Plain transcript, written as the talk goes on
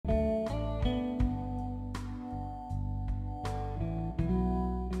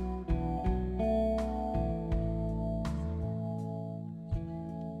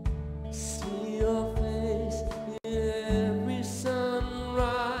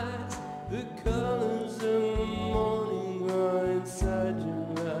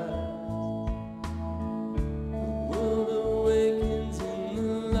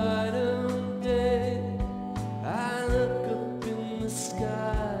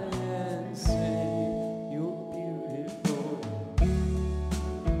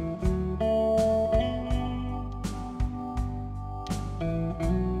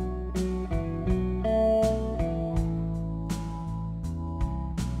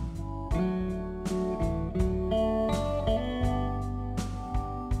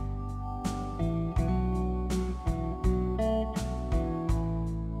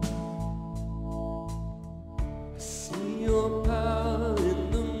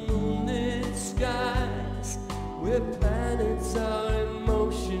Words are in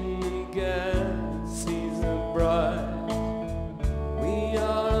motion and galaxies are bright. We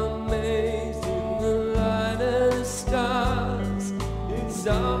are amazed in the light of the stars. It's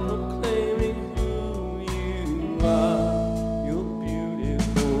all proclaiming who you are. You're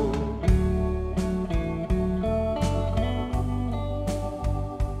beautiful.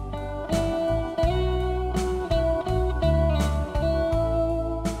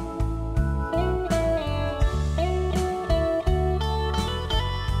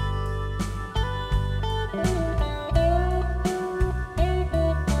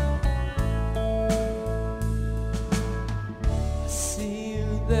 See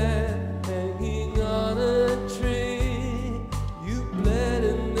you there, hanging on a tree. You bled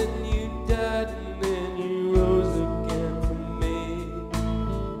and then you died and then you rose again for me.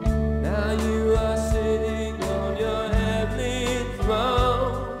 Now you are sitting on your heavenly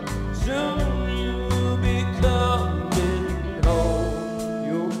throne. Soon you will be coming home.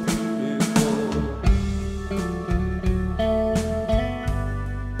 You're beautiful.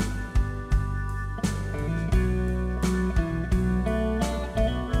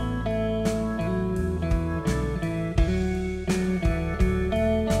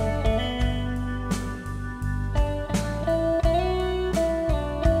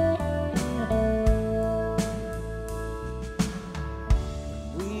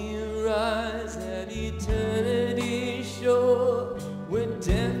 We rise at eternity's shore, where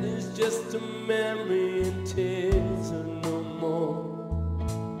death is just a memory and tears are no more.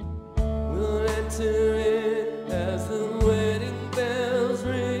 We'll enter in as the wedding bells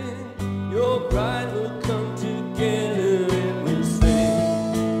ring. Your bride will come together and we'll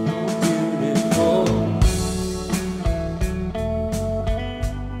sing. Beautiful.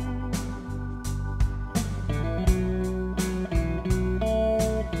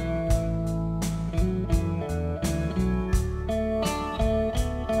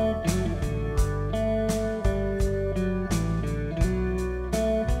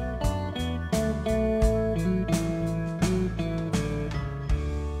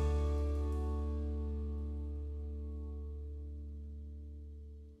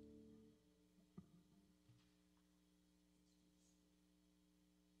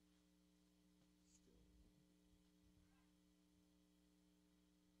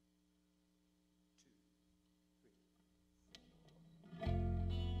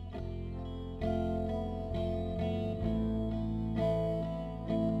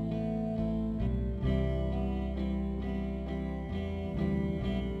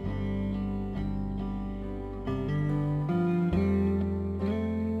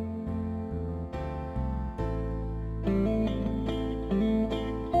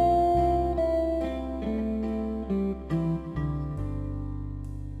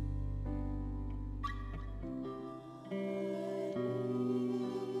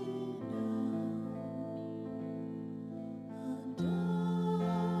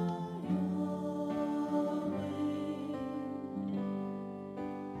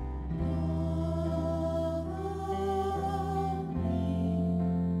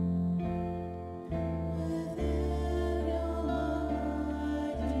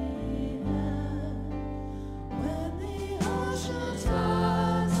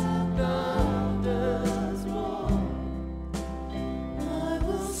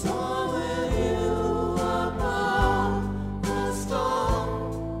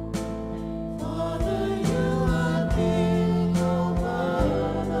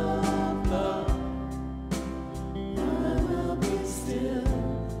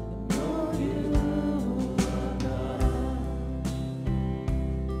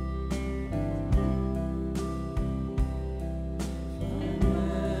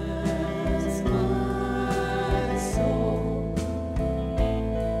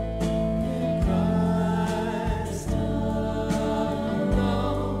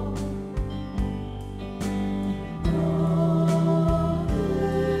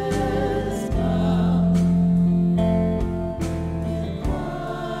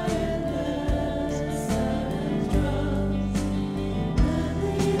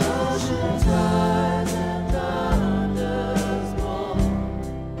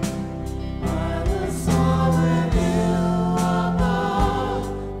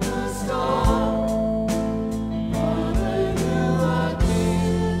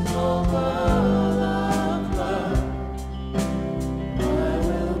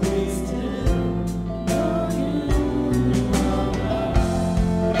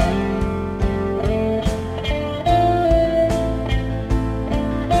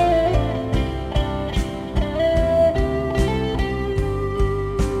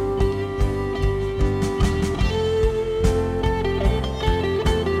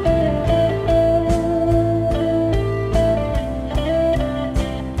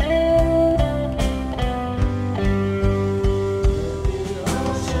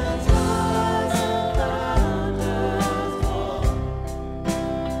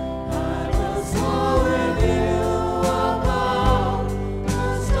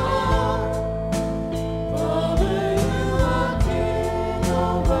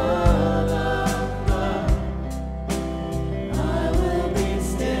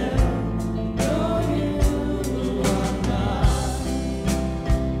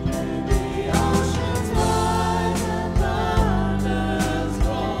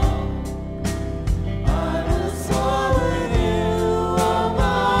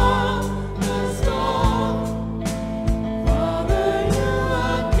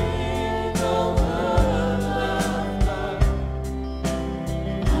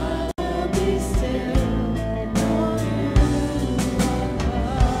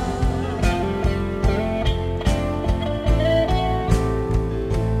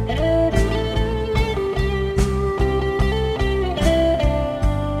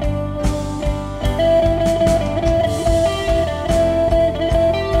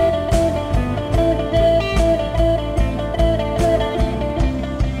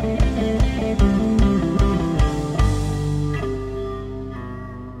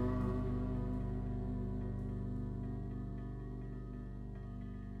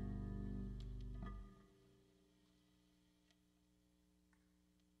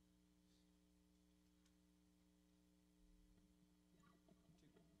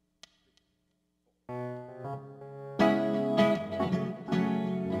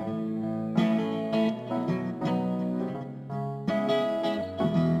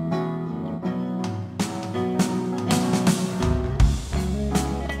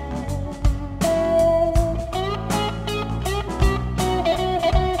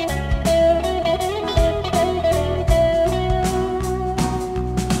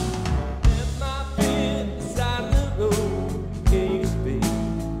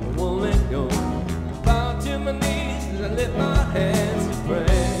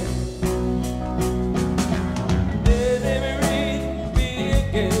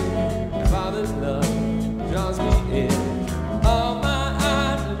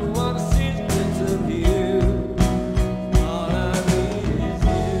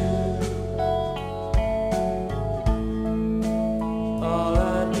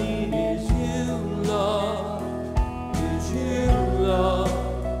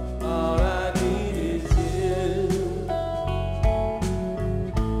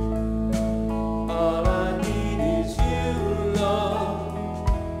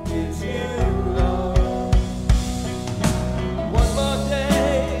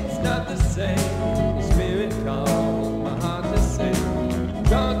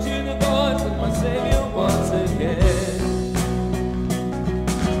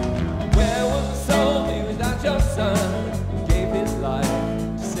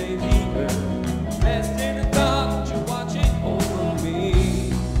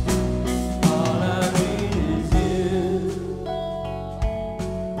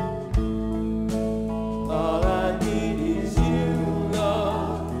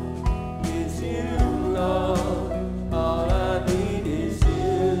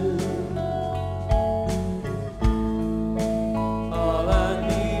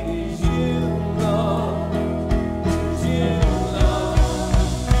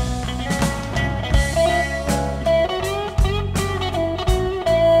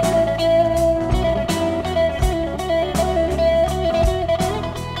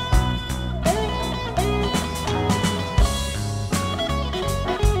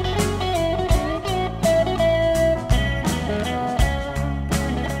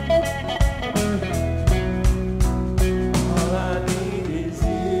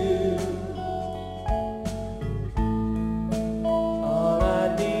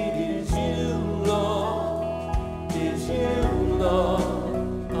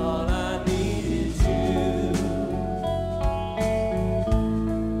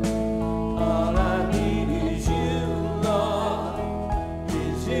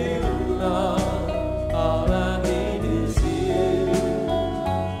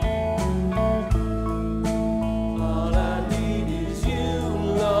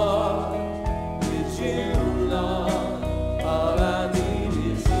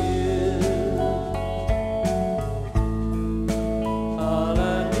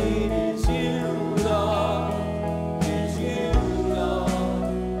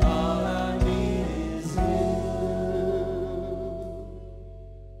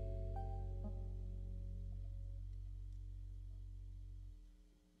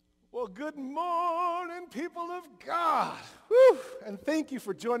 Well, good morning, people of God. Whew. And thank you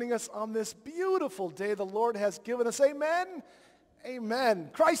for joining us on this beautiful day the Lord has given us. Amen. Amen.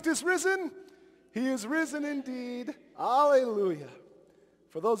 Christ is risen. He is risen indeed. Hallelujah.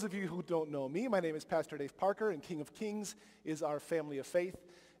 For those of you who don't know me, my name is Pastor Dave Parker, and King of Kings is our family of faith.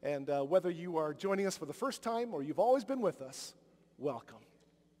 And whether you are joining us for the first time or you've always been with us, welcome.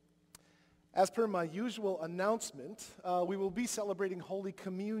 As per my usual announcement, we will be celebrating Holy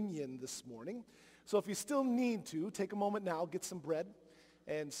Communion this morning. So if you still need to, take a moment now, get some bread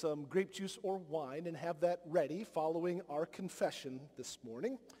and some grape juice or wine and have that ready following our confession this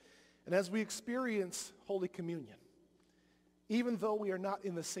morning. And as we experience Holy Communion, even though we are not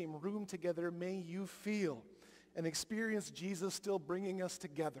in the same room together, may you feel and experience Jesus still bringing us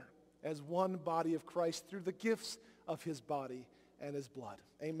together as one body of Christ through the gifts of his body and his blood.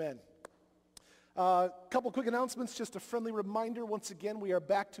 Amen. Couple quick announcements, just a friendly reminder. Once again, we are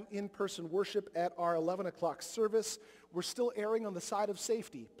back to in-person worship at our 11 o'clock service. We're still erring on the side of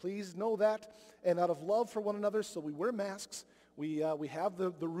safety. Please know that. And out of love for one another, so we wear masks. We have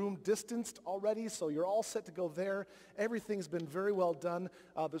the room distanced already, so you're all set to go there. Everything's been very well done.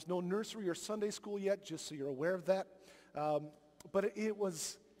 There's no nursery or Sunday school yet, just so you're aware of that. But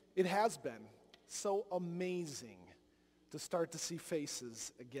it has been so amazing to start to see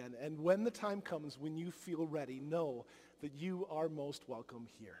faces again. And when the time comes when you feel ready, know that you are most welcome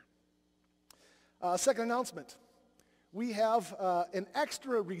here. Second announcement. We have an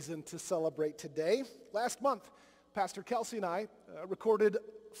extra reason to celebrate today. Last month, Pastor Kelsey and I recorded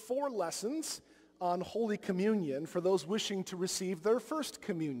 4 lessons on Holy Communion for those wishing to receive their first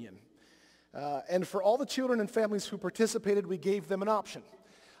communion. And for all the children and families who participated, we gave them an option.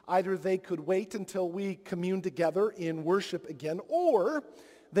 Either they could wait until we commune together in worship again, or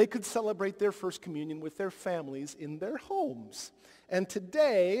they could celebrate their first communion with their families in their homes. And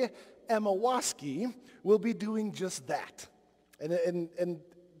today, Emma Waski will be doing just that. And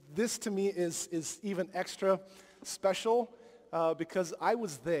this to me is even extra special because I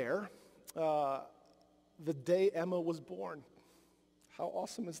was there the day Emma was born. How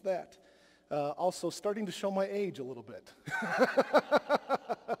awesome is that? Also starting to show my age a little bit.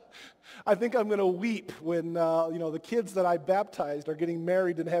 I think I'm going to weep when the kids that I baptized are getting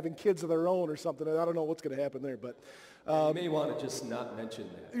married and having kids of their own or something. I don't know what's going to happen there, but you may want to just not mention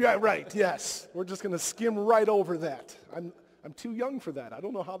that. Yeah, right. Yes, we're just going to skim right over that. I'm too young for that. I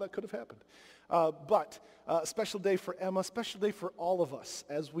don't know how that could have happened. But a special day for Emma, special day for all of us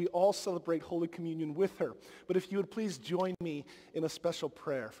as we all celebrate Holy Communion with her. But if you would please join me in a special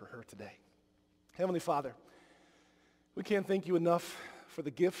prayer for her today. Heavenly Father, we can't thank you enough for the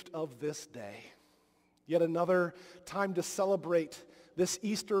gift of this day. Yet another time to celebrate this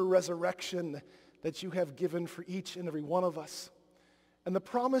Easter resurrection that you have given for each and every one of us. And the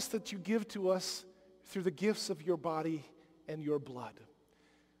promise that you give to us through the gifts of your body and your blood.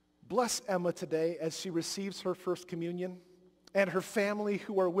 Bless Emma today as she receives her first communion, and her family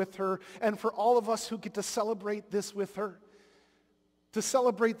who are with her, and for all of us who get to celebrate this with her, to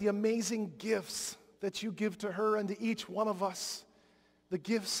celebrate the amazing gifts that you give to her and to each one of us, the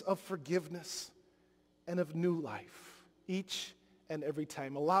gifts of forgiveness and of new life, each and every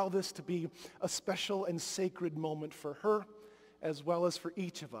time. Allow this to be a special and sacred moment for her, as well as for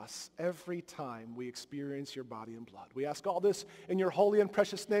each of us every time we experience your body and blood. We ask all this in your holy and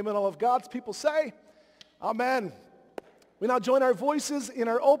precious name, and all of God's people say, Amen. We now join our voices in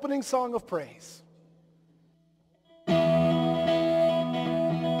our opening song of praise.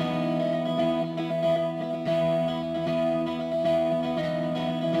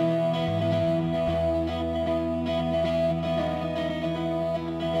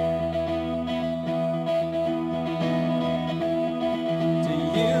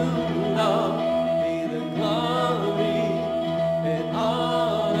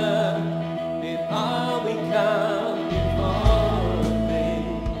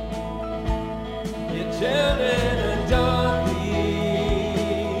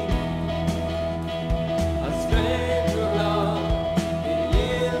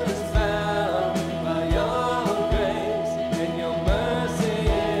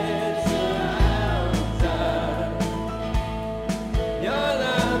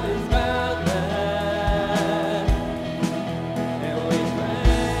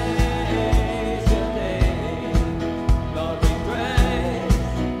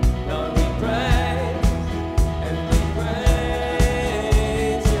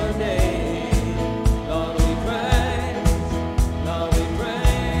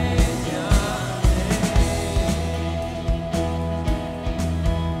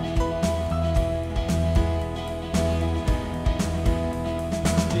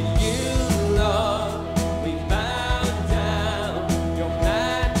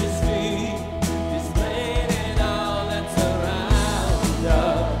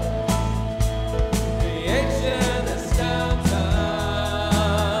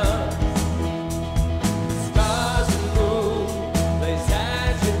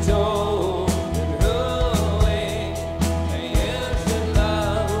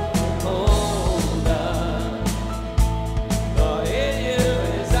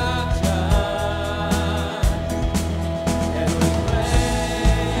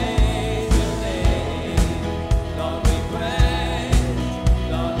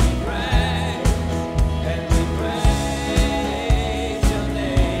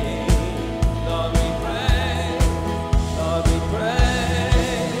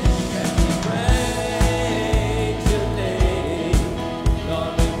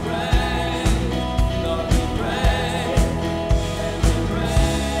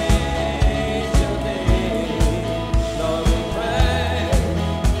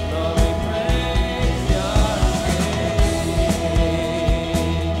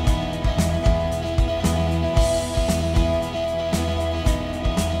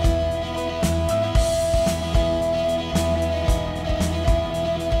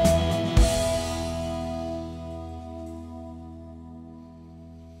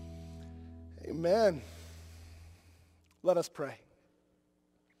 Amen. Let us pray.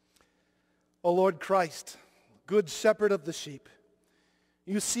 O Lord Christ, good shepherd of the sheep,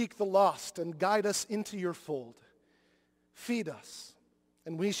 you seek the lost and guide us into your fold. Feed us,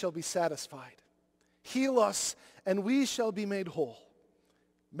 and we shall be satisfied. Heal us, and we shall be made whole.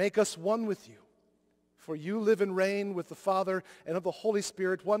 Make us one with you, for you live and reign with the Father and of the Holy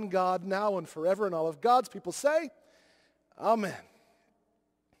Spirit, one God, now and forever. And all of God's people say, Amen.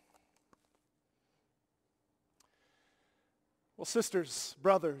 Well, sisters,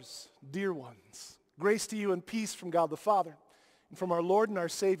 brothers, dear ones, grace to you and peace from God the Father and from our Lord and our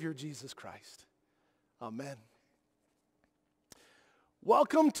Savior, Jesus Christ. Amen.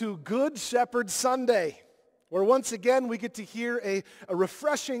 Welcome to Good Shepherd Sunday, where once again we get to hear a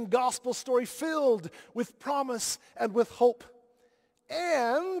refreshing gospel story filled with promise and with hope,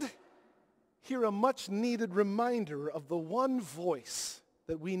 and hear a much-needed reminder of the one voice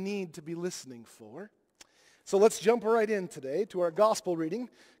that we need to be listening for. So let's jump right in today to our gospel reading.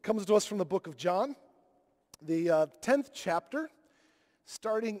 It comes to us from the book of John, the 10th chapter,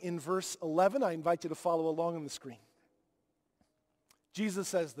 starting in verse 11. I invite you to follow along on the screen. Jesus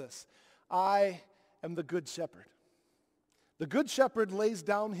says this, I am the good shepherd. The good shepherd lays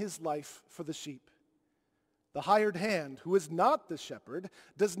down his life for the sheep. The hired hand, who is not the shepherd,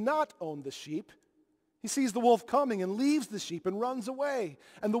 does not own the sheep. He sees the wolf coming and leaves the sheep and runs away,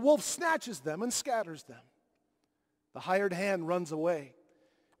 and the wolf snatches them and scatters them. The hired hand runs away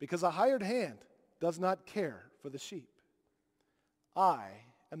because a hired hand does not care for the sheep. I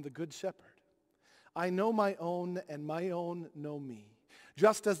am the good shepherd. I know my own, and my own know me,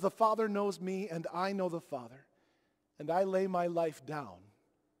 just as the Father knows me, and I know the Father, and I lay my life down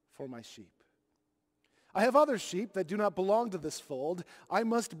for my sheep. I have other sheep that do not belong to this fold. I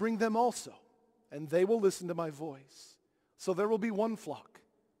must bring them also, and they will listen to my voice. So there will be one flock,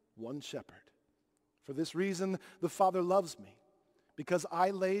 one shepherd. For this reason, the Father loves me, because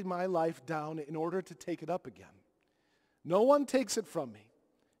I laid my life down in order to take it up again. No one takes it from me,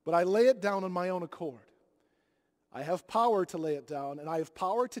 but I lay it down on my own accord. I have power to lay it down, and I have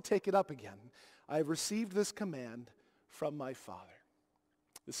power to take it up again. I have received this command from my Father.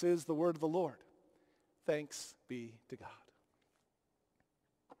 This is the word of the Lord. Thanks be to God.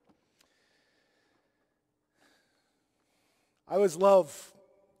 I always love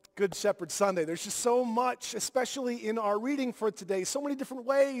Good Shepherd Sunday. There's just so much, especially in our reading for today, so many different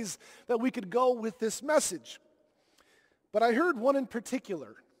ways that we could go with this message. But I heard one in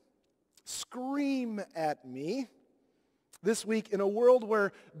particular scream at me this week in a world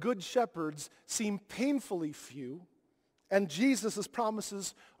where good shepherds seem painfully few and Jesus'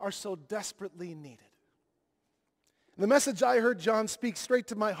 promises are so desperately needed. The message I heard John speak straight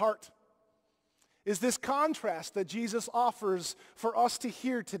to my heart is this contrast that Jesus offers for us to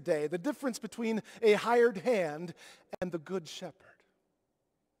hear today, the difference between a hired hand and the good shepherd.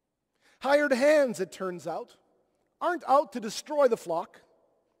 Hired hands, it turns out, aren't out to destroy the flock,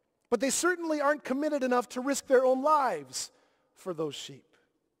 but they certainly aren't committed enough to risk their own lives for those sheep.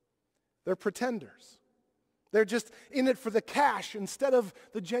 They're pretenders. They're just in it for the cash instead of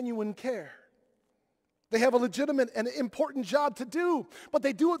the genuine care. They have a legitimate and important job to do, but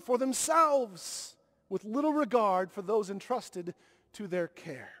they do it for themselves with little regard for those entrusted to their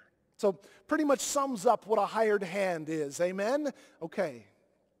care. So pretty much sums up what a hired hand is. Amen? Okay.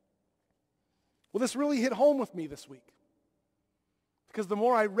 Well, this really hit home with me this week, because the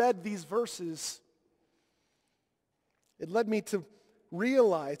more I read these verses, it led me to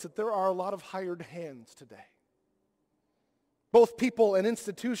realize that there are a lot of hired hands today. Both people and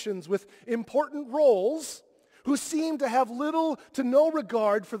institutions with important roles who seem to have little to no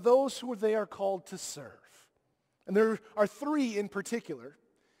regard for those who they are called to serve. And there are three in particular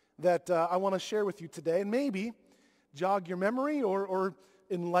that I want to share with you today, and maybe jog your memory or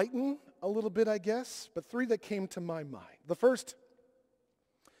enlighten a little bit, I guess, but three that came to my mind. The first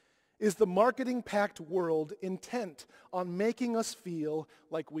is the marketing-packed world intent on making us feel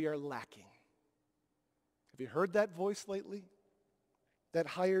like we are lacking. Have you heard that voice lately? That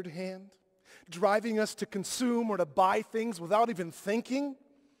hired hand? Driving us to consume or to buy things without even thinking?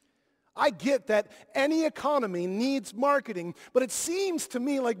 I get that any economy needs marketing, but it seems to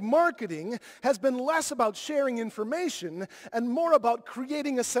me like marketing has been less about sharing information and more about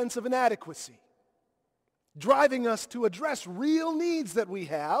creating a sense of inadequacy, driving us to address real needs that we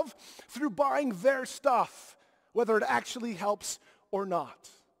have through buying their stuff, whether it actually helps or not.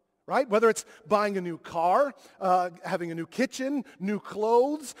 Right? Whether it's buying a new car, having a new kitchen, new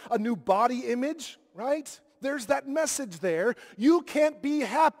clothes, a new body image, right? There's that message there. You can't be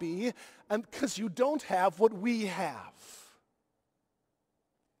happy because you don't have what we have.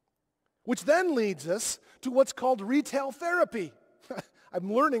 which then leads us to what's called retail therapy.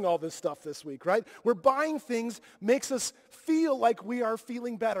 I'm learning all this stuff this week, right? Where buying things makes us feel like we are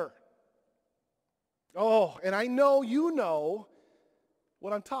feeling better. Oh, and I know you know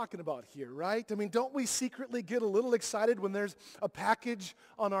what I'm talking about here, right? I mean, don't we secretly get a little excited when there's a package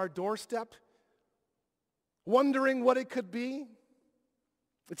on our doorstep, wondering what it could be?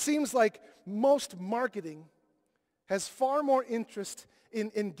 It seems like most marketing has far more interest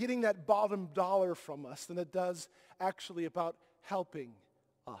in getting that bottom dollar from us than it does actually about helping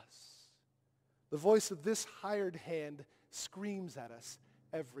us. The voice of this hired hand screams at us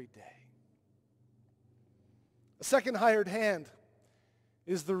every day. A second hired hand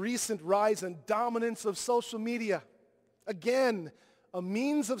is the recent rise and dominance of social media. Again, a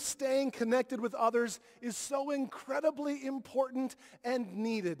means of staying connected with others is so incredibly important and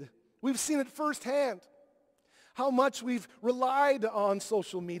needed. We've seen it firsthand, how much we've relied on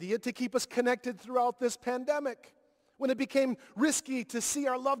social media to keep us connected throughout this pandemic. When it became risky to see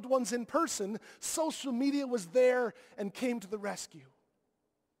our loved ones in person, social media was there and came to the rescue.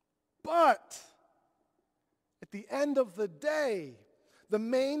 But at the end of the day, the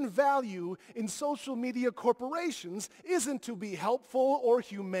main value in social media corporations isn't to be helpful or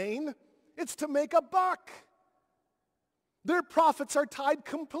humane. It's to make a buck. Their profits are tied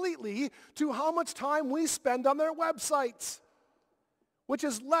completely to how much time we spend on their websites, which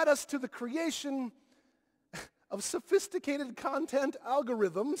has led us to the creation of sophisticated content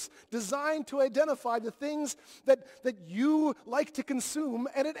algorithms designed to identify the things that you like to consume,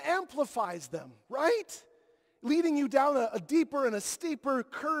 and it amplifies them, right? Leading you down a deeper and a steeper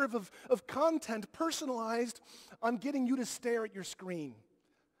curve of content personalized on getting you to stare at your screen.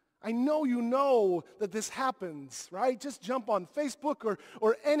 I know you know that this happens, right? Just jump on Facebook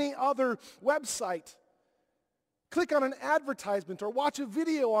or any other website. Click on an advertisement or watch a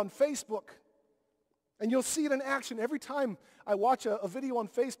video on Facebook, and you'll see it in action. Every time I watch a video on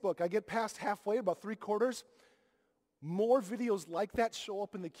Facebook, I get past halfway, about 3/4. More videos like that show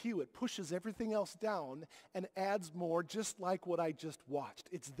up in the queue. It pushes everything else down and adds more, just like what I just watched.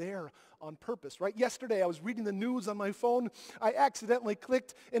 It's there on purpose, right? Yesterday, I was reading the news on my phone. I accidentally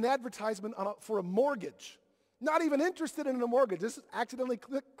clicked an advertisement for a mortgage. Not even interested in a mortgage. Just accidentally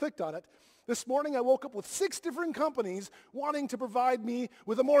clicked on it. This morning, I woke up with 6 different companies wanting to provide me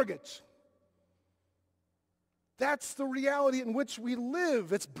with a mortgage. That's the reality in which we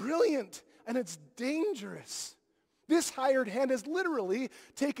live. It's brilliant and it's dangerous. This hired hand has literally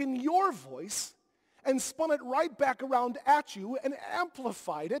taken your voice and spun it right back around at you and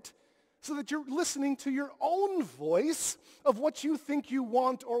amplified it so that you're listening to your own voice of what you think you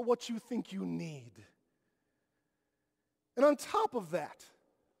want or what you think you need. And on top of that,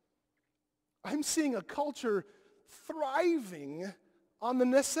 I'm seeing a culture thriving on the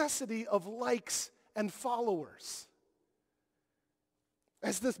necessity of likes and followers.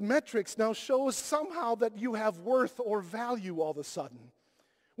 As this metrics now shows somehow that you have worth or value all of a sudden,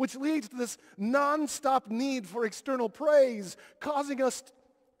 which leads to this nonstop need for external praise, causing us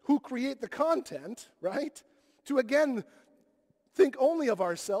who create the content, right, to again think only of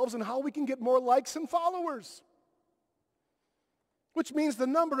ourselves and how we can get more likes and followers. Which means the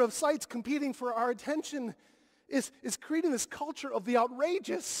number of sites competing for our attention is creating this culture of the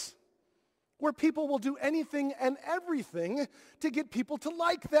outrageous, where people will do anything and everything to get people to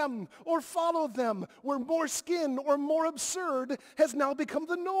like them or follow them, where more skin or more absurd has now become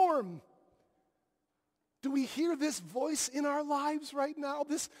the norm. Do we hear this voice in our lives right now,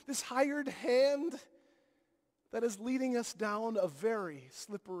 this hired hand that is leading us down a very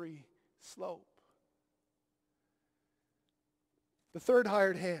slippery slope? The third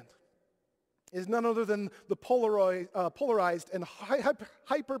hired hand is none other than the polarized and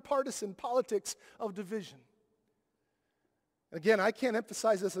hyper-partisan politics of division. Again, I can't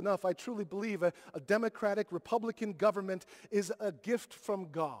emphasize this enough. I truly believe a democratic Republican government is a gift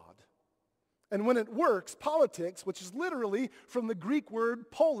from God. And when it works, politics, which is literally from the Greek word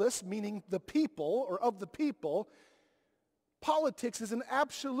polis, meaning the people or of the people, politics is an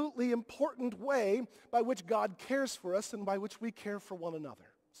absolutely important way by which God cares for us and by which we care for one another.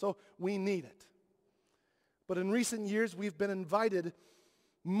 So we need it. But in recent years, we've been invited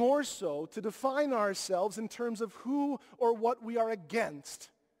more so to define ourselves in terms of who or what we are against,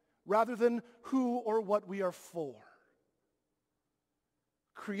 rather than who or what we are for.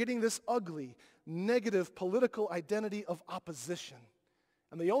 Creating this ugly, negative political identity of opposition.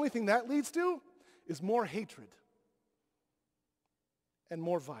 And the only thing that leads to is more hatred and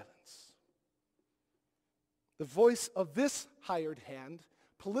more violence. The voice of this hired hand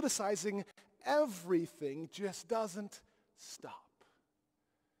politicizing everything just doesn't stop.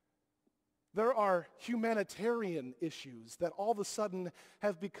 There are humanitarian issues that all of a sudden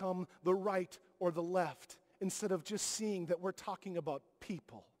have become the right or the left instead of just seeing that we're talking about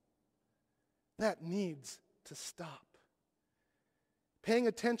people. That needs to stop. Paying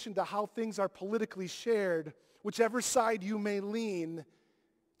attention to how things are politically shared, whichever side you may lean,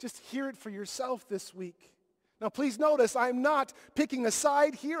 just hear it for yourself this week. Now please notice, I'm not picking a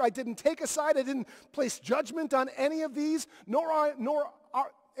side here. I didn't take a side. I didn't place judgment on any of these, nor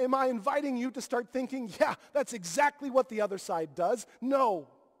am I inviting you to start thinking, yeah, that's exactly what the other side does. No.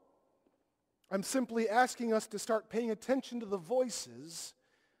 I'm simply asking us to start paying attention to the voices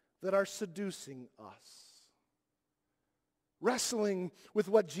that are seducing us. Wrestling with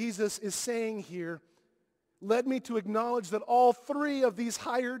what Jesus is saying here led me to acknowledge that all three of these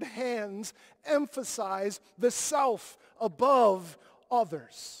hired hands emphasize the self above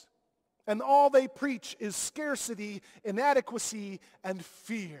others. And all they preach is scarcity, inadequacy, and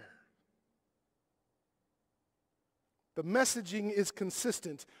fear. The messaging is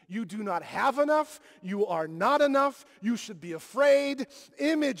consistent. You do not have enough. You are not enough. You should be afraid.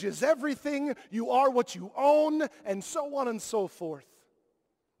 Image is everything. You are what you own, and so on and so forth.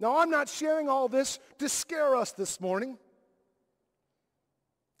 Now, I'm not sharing all this to scare us this morning.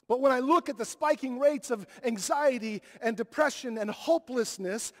 But when I look at the spiking rates of anxiety and depression and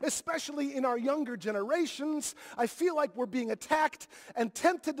hopelessness, especially in our younger generations, I feel like we're being attacked and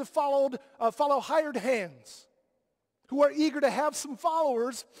tempted to follow hired hands who are eager to have some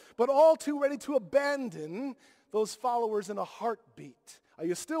followers, but all too ready to abandon those followers in a heartbeat. Are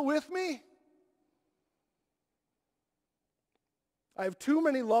you still with me? I have too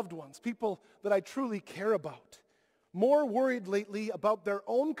many loved ones, people that I truly care about, more worried lately about their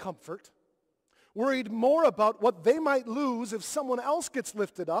own comfort, worried more about what they might lose if someone else gets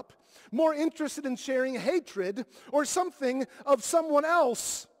lifted up, more interested in sharing hatred or something of someone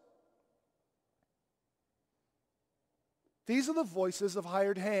else. These are the voices of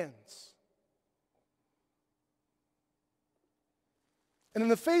hired hands. And in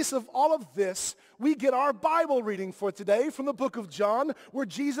the face of all of this, we get our Bible reading for today from the book of John, where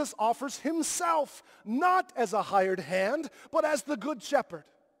Jesus offers himself not as a hired hand, but as the good shepherd,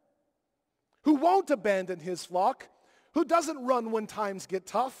 who won't abandon his flock, who doesn't run when times get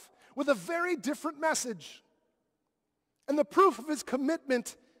tough, with a very different message. And the proof of his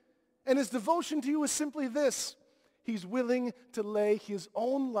commitment and his devotion to you is simply this: he's willing to lay his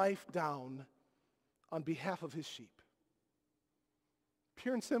own life down on behalf of his sheep.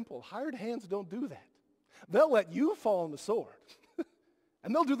 Pure and simple. Hired hands don't do that. They'll let you fall on the sword.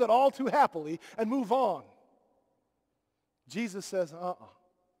 And they'll do that all too happily and move on. Jesus says,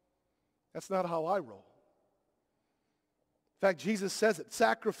 that's not how I roll. In fact, Jesus says it.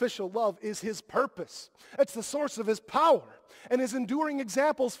 Sacrificial love is his purpose. It's the source of his power and his enduring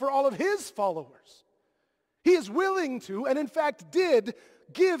examples for all of his followers. He is willing to, and in fact did,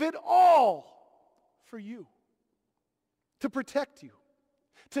 give it all for you, to protect you,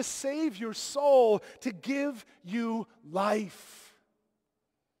 to save your soul, to give you life.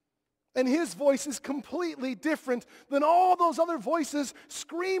 And his voice is completely different than all those other voices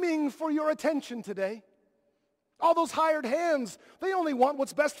screaming for your attention today. All those hired hands, they only want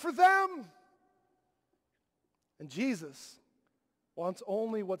what's best for them. And Jesus wants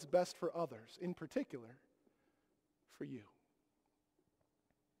only what's best for others, in particular, for you.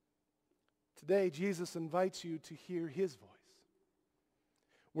 Today, Jesus invites you to hear his voice,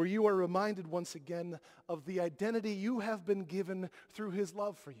 where you are reminded once again of the identity you have been given through his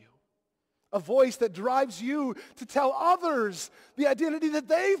love for you. A voice that drives you to tell others the identity that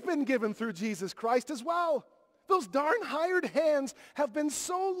they've been given through Jesus Christ as well. Those darn hired hands have been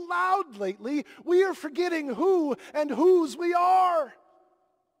so loud lately, we are forgetting who and whose we are.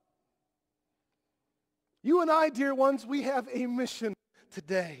 You and I, dear ones, we have a mission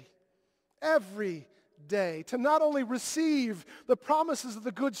today, every day, to not only receive the promises of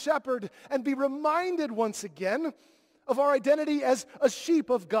the Good Shepherd and be reminded once again of our identity as a sheep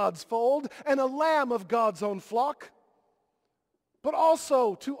of God's fold and a lamb of God's own flock, but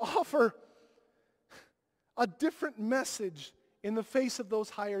also to offer a different message in the face of those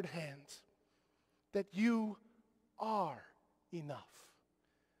hired hands, that you are enough.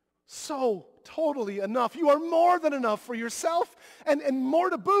 So totally enough. You are more than enough for yourself and more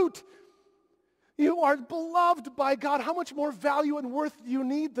to boot. You are beloved by God. How much more value and worth do you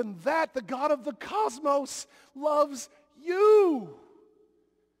need than that? The God of the cosmos loves you.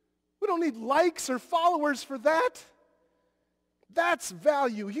 We don't need likes or followers for that. That's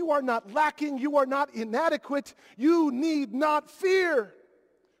value. You are not lacking. You are not inadequate. You need not fear.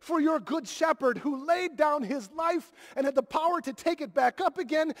 For your good shepherd who laid down his life and had the power to take it back up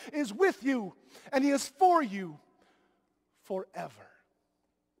again is with you, and he is for you forever.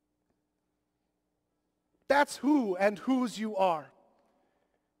 That's who and whose you are.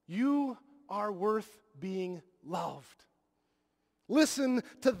 You are worth being loved. Listen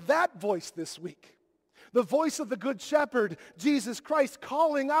to that voice this week. The voice of the Good Shepherd, Jesus Christ,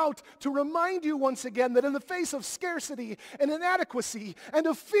 calling out to remind you once again that in the face of scarcity and inadequacy and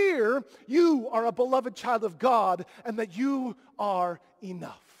of fear, you are a beloved child of God and that you are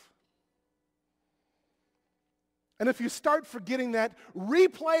enough. And if you start forgetting that,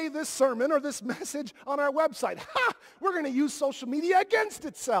 replay this sermon or this message on our website. We're going to use social media against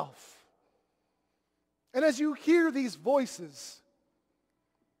itself. And as you hear these voices,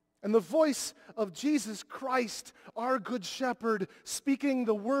 and the voice of Jesus Christ, our Good Shepherd, speaking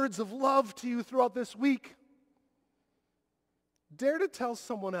the words of love to you throughout this week, dare to tell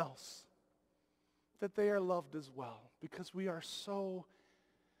someone else that they are loved as well, because we are so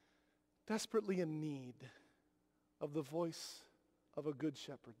desperately in need of the voice of a Good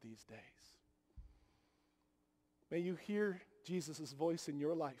Shepherd these days. May you hear Jesus' voice in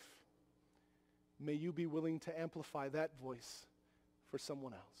your life. May you be willing to amplify that voice for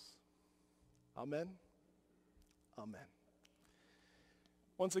someone else. Amen. Amen.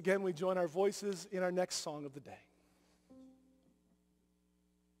 Once again, we join our voices in our next song of the day.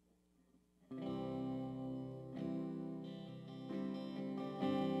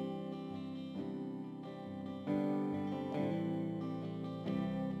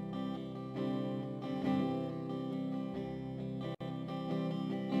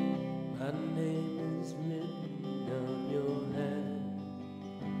 My name is written on your hand.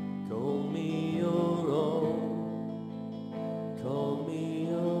 Call me your own. Call me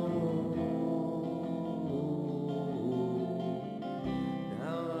your own.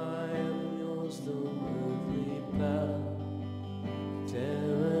 Now I am yours, the earthly power.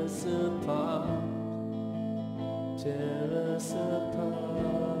 Tear us apart. Tear us apart.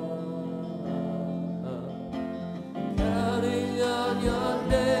 Counting on your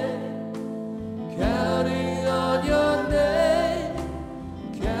name. Counting on your name,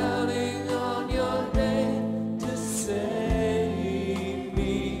 counting on your name to save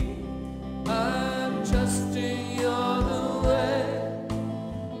me. I'm trusting you're the way,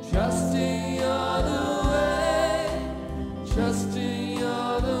 trusting you're the way, trusting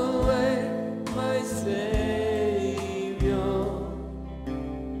you're the way, my Savior.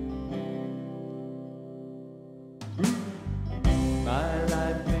 My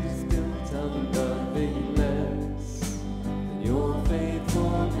life is built on nothing less than your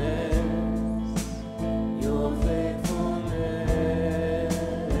faithfulness, your faithfulness.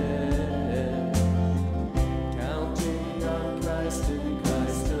 Counting on Christ and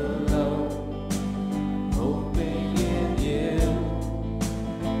Christ alone, hoping in you,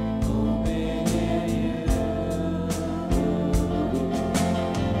 hoping in you.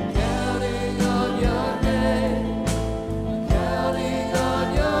 Counting on your name. Counting on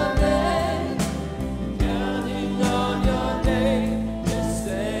your name, counting on your name to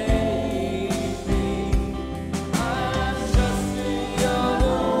save me. I'm trusting you're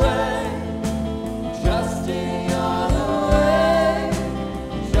the way, trusting you're the way,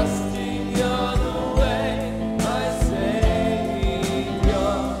 trusting you're the way, my Savior.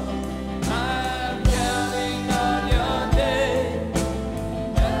 I'm counting on your name,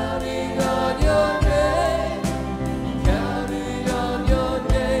 counting on your name. Counting on your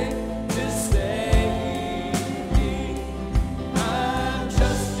name to save me. I'm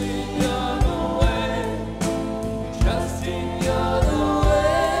trusting you're the way, trusting you're the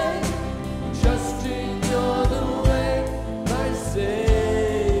way, trusting you're the way, my Savior.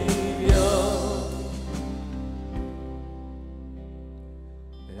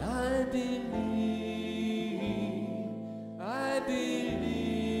 And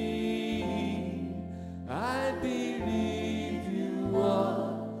I believe you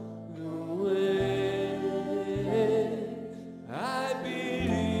are the way.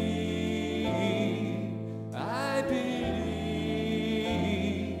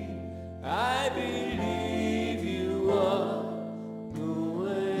 I believe you are the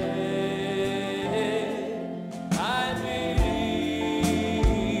way. I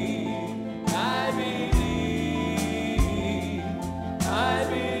believe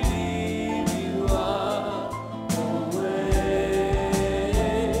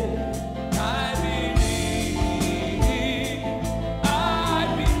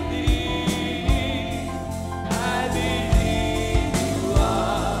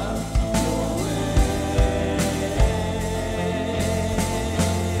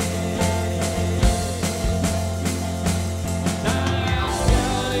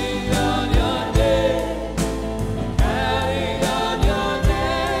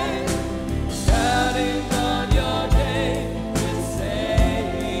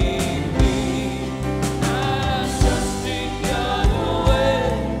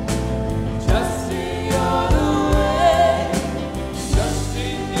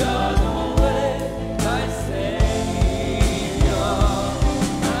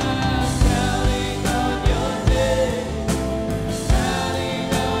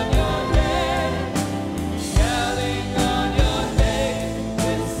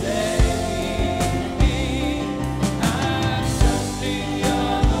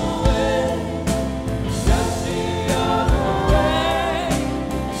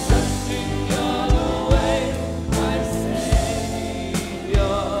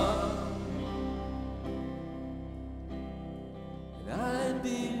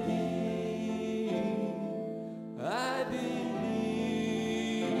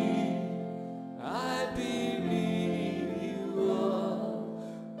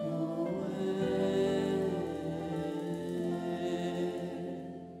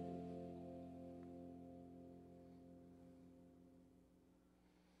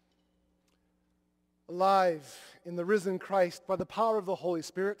alive in the risen Christ by the power of the Holy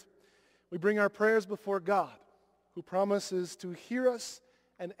Spirit, we bring our prayers before God, who promises to hear us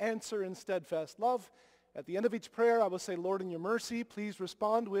and answer in steadfast love. At the end of each prayer, I will say, Lord, in your mercy, please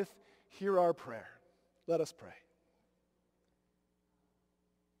respond with, hear our prayer. Let us pray.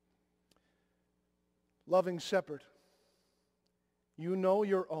 Loving Shepherd, you know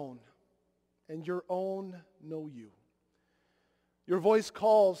your own, and your own know you. Your voice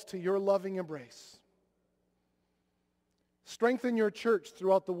calls to your loving embrace. Strengthen your church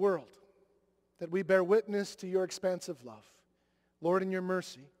throughout the world, that we bear witness to your expansive love. Lord, in your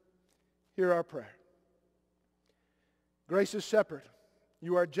mercy, hear our prayer. Gracious Shepherd,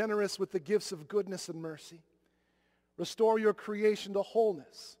 you are generous with the gifts of goodness and mercy. Restore your creation to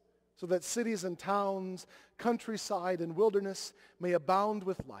wholeness, so that cities and towns, countryside and wilderness may abound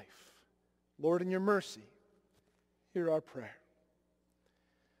with life. Lord, in your mercy, hear our prayer.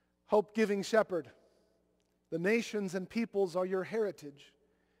 Hope-giving Shepherd, the nations and peoples are your heritage.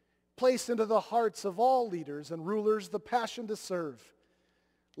 Place into the hearts of all leaders and rulers the passion to serve.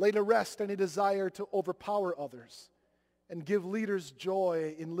 Lay to rest any desire to overpower others, and give leaders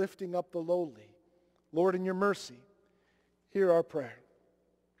joy in lifting up the lowly. Lord, in your mercy, hear our prayer.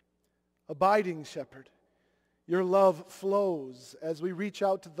 Abiding Shepherd, your love flows as we reach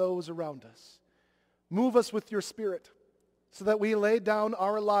out to those around us. Move us with your Spirit so that we lay down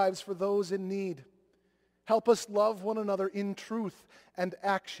our lives for those in need. Help us love one another in truth and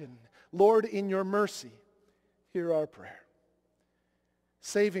action. Lord, in your mercy, hear our prayer.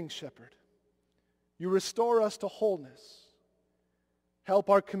 Saving Shepherd, you restore us to wholeness. Help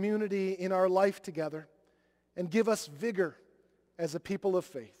our community in our life together and give us vigor as a people of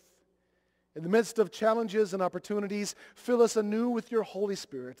faith. In the midst of challenges and opportunities, fill us anew with your Holy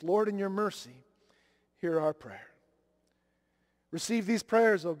Spirit. Lord, in your mercy, hear our prayer. Receive these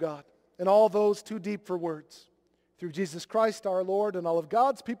prayers, O God, and all those too deep for words. Through Jesus Christ our Lord, and all of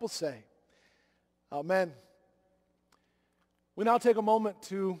God's people say, Amen. We now take a moment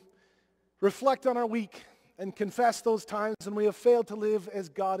to reflect on our week and confess those times when we have failed to live as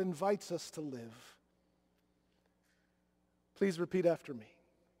God invites us to live. Please repeat after me.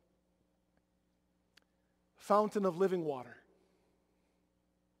 Fountain of living water,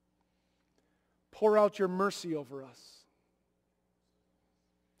 pour out your mercy over us.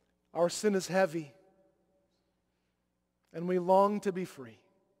 Our sin is heavy, and we long to be free.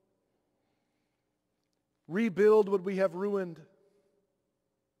 Rebuild what we have ruined.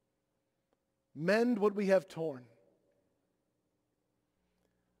 Mend what we have torn.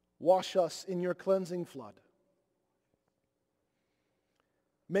 Wash us in your cleansing flood.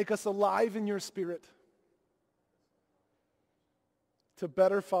 Make us alive in your Spirit to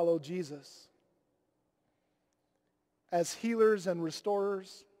better follow Jesus as healers and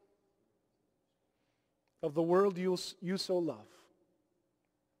restorers of the world you so love.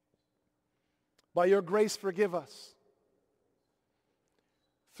 By your grace, forgive us.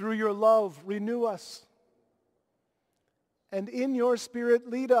 Through your love, renew us. And in your Spirit,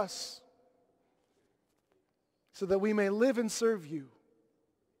 lead us so that we may live and serve you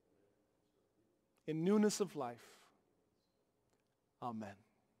in newness of life. Amen.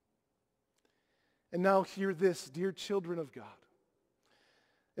 And now hear this, dear children of God.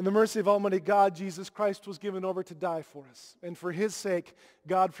 In the mercy of Almighty God, Jesus Christ was given over to die for us. And for his sake,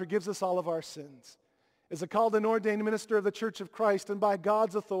 God forgives us all of our sins. As a called and ordained minister of the Church of Christ, and by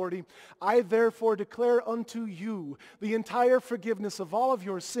God's authority, I therefore declare unto you the entire forgiveness of all of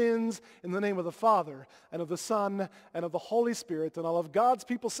your sins in the name of the Father, and of the Son, and of the Holy Spirit. And all of God's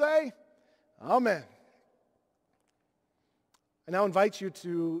people say, Amen. I now invite you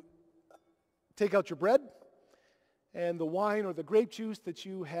to take out your bread and the wine or the grape juice that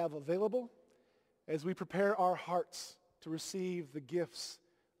you have available as we prepare our hearts to receive the gifts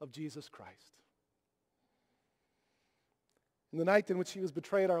of Jesus Christ. In the night in which he was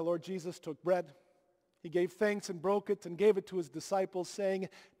betrayed, our Lord Jesus took bread. He gave thanks and broke it and gave it to his disciples, saying,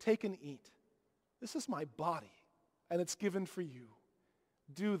 "Take and eat. This is my body, and it's given for you.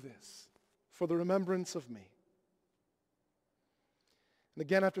 Do this for the remembrance of me." And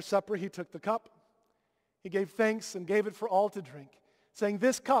again after supper, he took the cup. He gave thanks and gave it for all to drink, saying,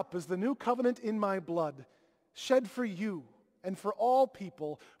 "This cup is the new covenant in my blood, shed for you and for all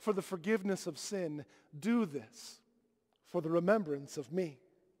people for the forgiveness of sin. Do this for the remembrance of me."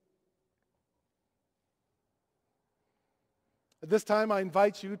 At this time, I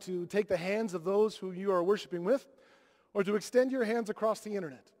invite you to take the hands of those who you are worshiping with, or to extend your hands across the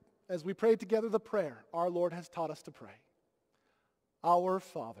internet as we pray together the prayer our Lord has taught us to pray. Our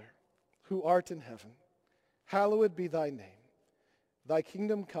Father, who art in heaven, hallowed be thy name. Thy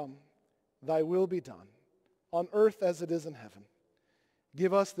kingdom come, thy will be done, on earth as it is in heaven.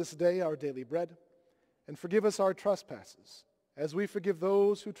 Give us this day our daily bread, and forgive us our trespasses, as we forgive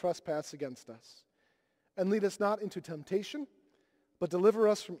those who trespass against us. And lead us not into temptation, but deliver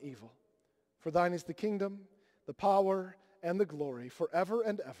us from evil. For thine is the kingdom, the power, and the glory, forever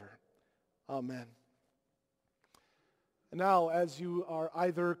and ever. Amen. And now, as you are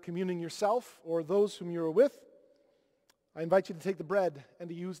either communing yourself or those whom you are with, I invite you to take the bread and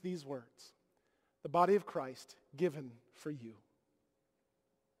to use these words: the body of Christ given for you.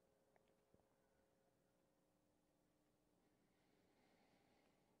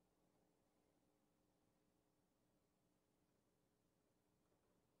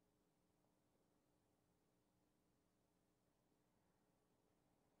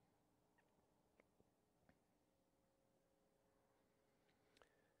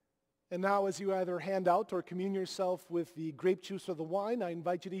 And now, as you either hand out or commune yourself with the grape juice or the wine, I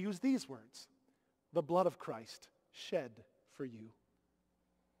invite you to use these words: the blood of Christ shed for you.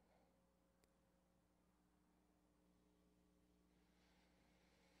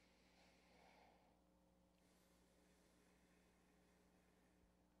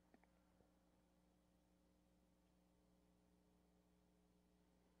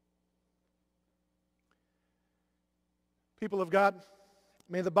 People of God,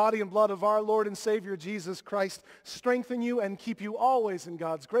 may the body and blood of our Lord and Savior Jesus Christ strengthen you and keep you always in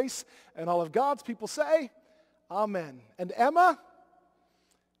God's grace. And all of God's people say, Amen. And Emma,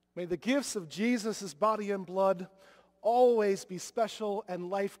 may the gifts of Jesus' body and blood always be special and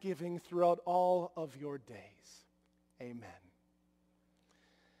life-giving throughout all of your days. Amen.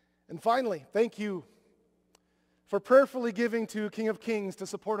 And finally, thank you for prayerfully giving to King of Kings to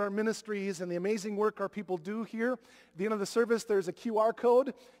support our ministries and the amazing work our people do here. At the end of the service, there's a QR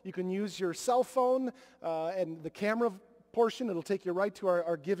code. You can use your cell phone and the camera portion. It'll take you right to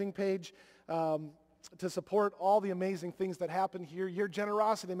our giving page to support all the amazing things that happen here. Your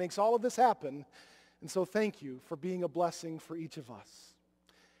generosity makes all of this happen. And so thank you for being a blessing for each of us.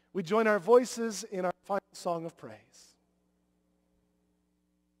 We join our voices in our final song of praise.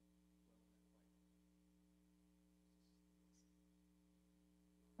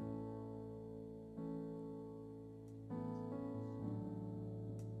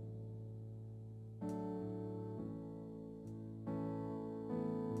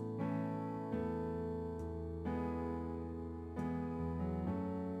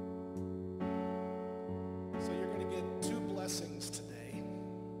 Today.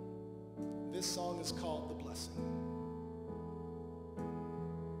 This song is called The Blessing.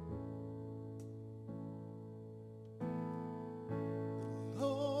 The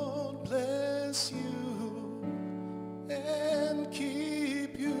Lord bless you and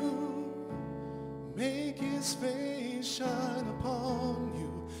keep you. Make his face shine upon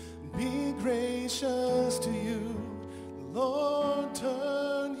you and be gracious to you. The Lord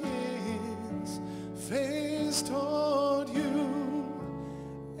turn his face toward you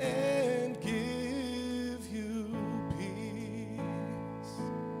and give you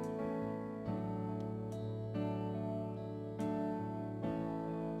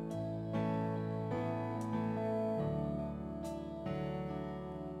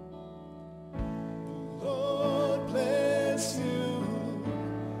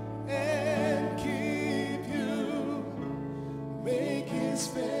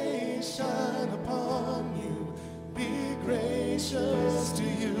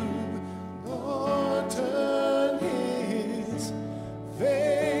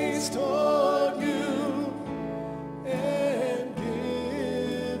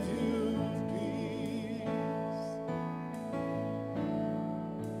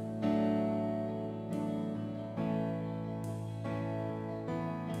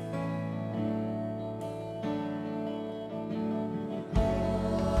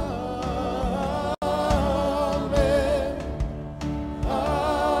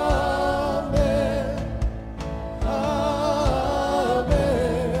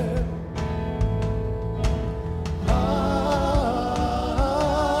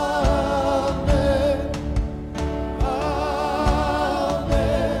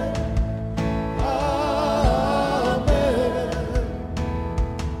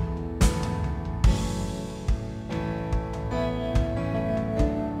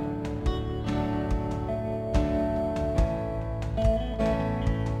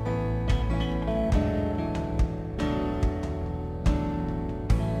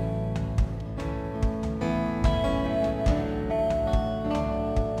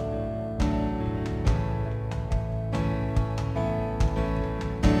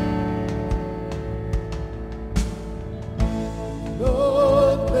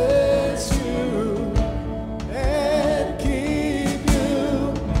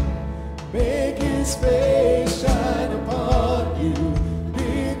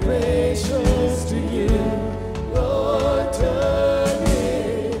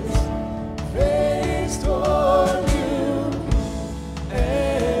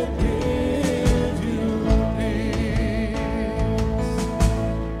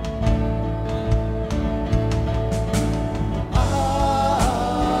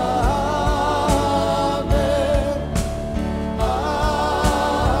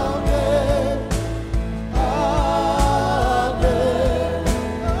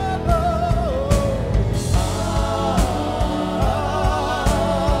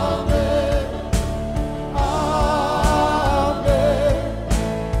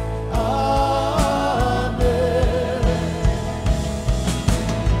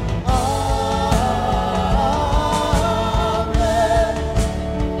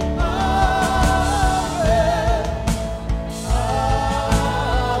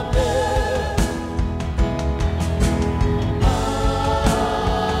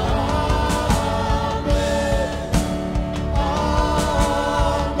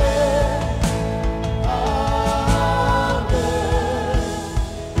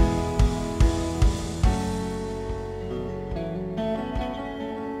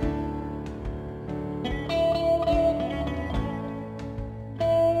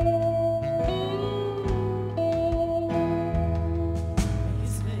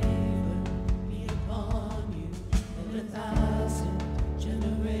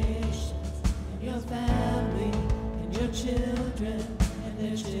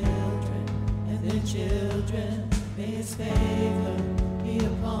their children. May his favor be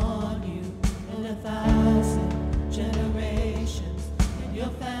upon you and 1,000 generations, and your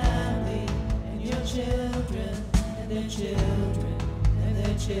family, and your children, and their children, and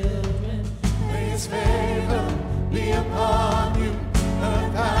their children. May his favor be upon you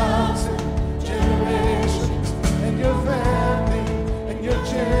and 1,000 generations, and your family, and your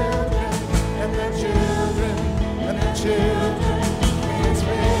children, and their children, and their children. May his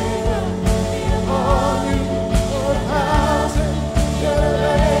favor be upon you for 1,000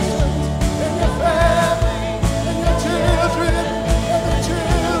 generations, and your family, and your children, and their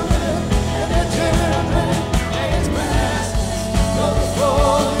children, and their children. May his blessings go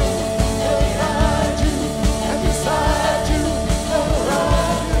before you, and behind you, and beside you, and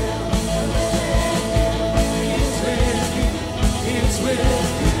around you, and within you. He is with you, he is with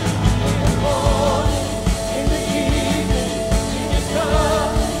you. In the morning, in the evening, in your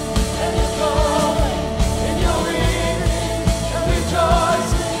coming, and your going, in your weeping, and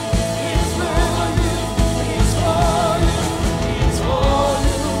rejoicing. He is with you, he is for you, he is for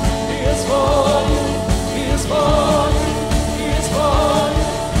you, he is for you, he is for you, he is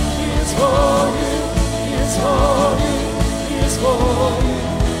for you, he is for you, he is for you, he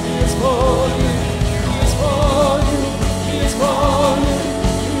is for you, he is for you, he is for you, he is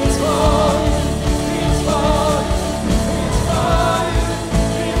for you, he is for you, he is for you,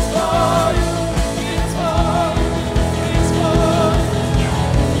 he is for you, he is for you, he is for you, he is for you.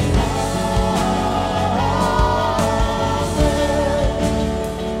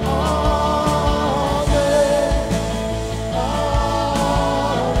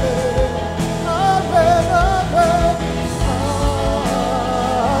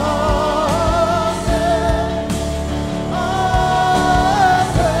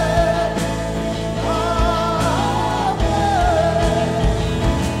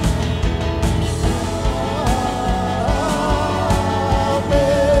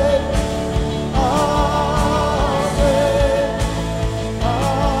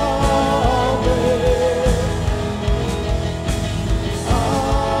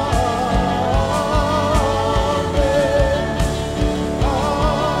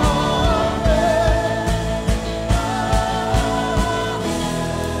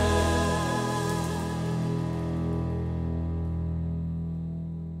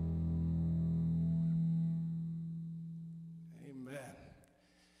 Amen.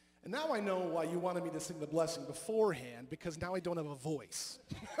 And now I know why you wanted me to sing the blessing beforehand, because now I don't have a voice.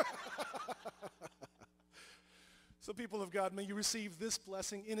 So people of God, may you receive this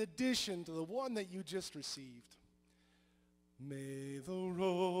blessing in addition to the one that you just received. May the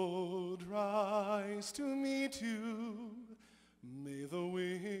road rise to meet you. May the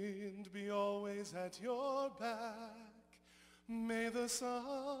wind be always at your back. May the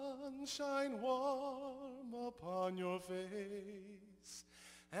sun shine warm upon your face.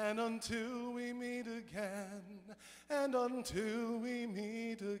 And until we meet again, and until we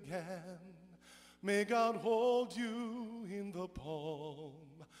meet again, may God hold you in the palm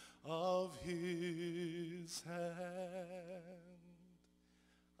of his hand.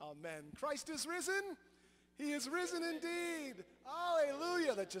 Amen. Christ is risen. He is risen indeed.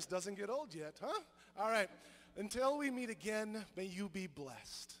 Hallelujah. That just doesn't get old yet, huh? All right. Until we meet again, may you be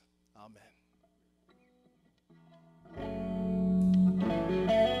blessed. Amen.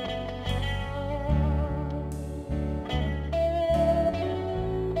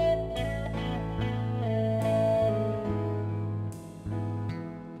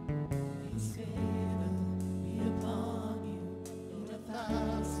 His favor be upon you in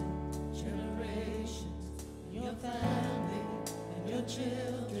 1,000 generations, and your family, and your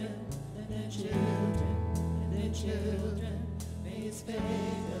children, and their children, and their children. May his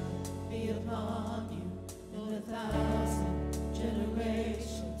favor be upon you in 1,000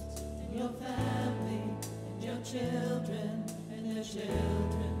 generations, and your family, and your children, and their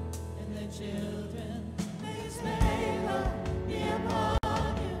children, and their children. May his favor be upon